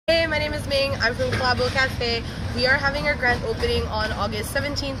name is Ming. I'm from Collabo Café. We are having our grand opening on August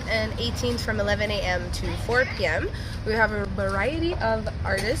 17th and 18th from 11 a.m. to 4 p.m. We have a variety of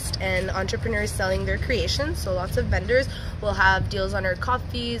artists and entrepreneurs selling their creations, so lots of vendors. We'll have deals on our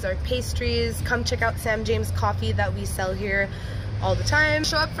coffees, our pastries. Come check out Sam James Coffee that we sell here all the time.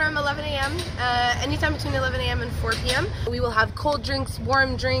 Show up from 11 a.m. Anytime between 11 a.m. and 4 p.m. We will have cold drinks,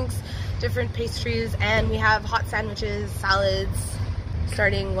 warm drinks, different pastries, and we have hot sandwiches, salads,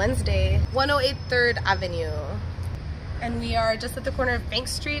 starting Wednesday. 108 3rd Avenue. And we are just at the corner of Bank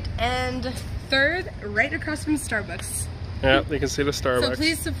Street and 3rd, right across from Starbucks. Yeah, you can see the Starbucks. So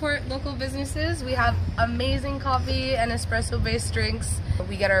please support local businesses. We have amazing coffee and espresso-based drinks.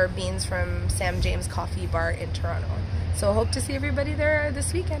 We get our beans from Sam James Coffee Bar in Toronto. So hope to see everybody there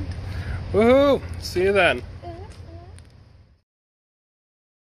this weekend. Woohoo! See you then.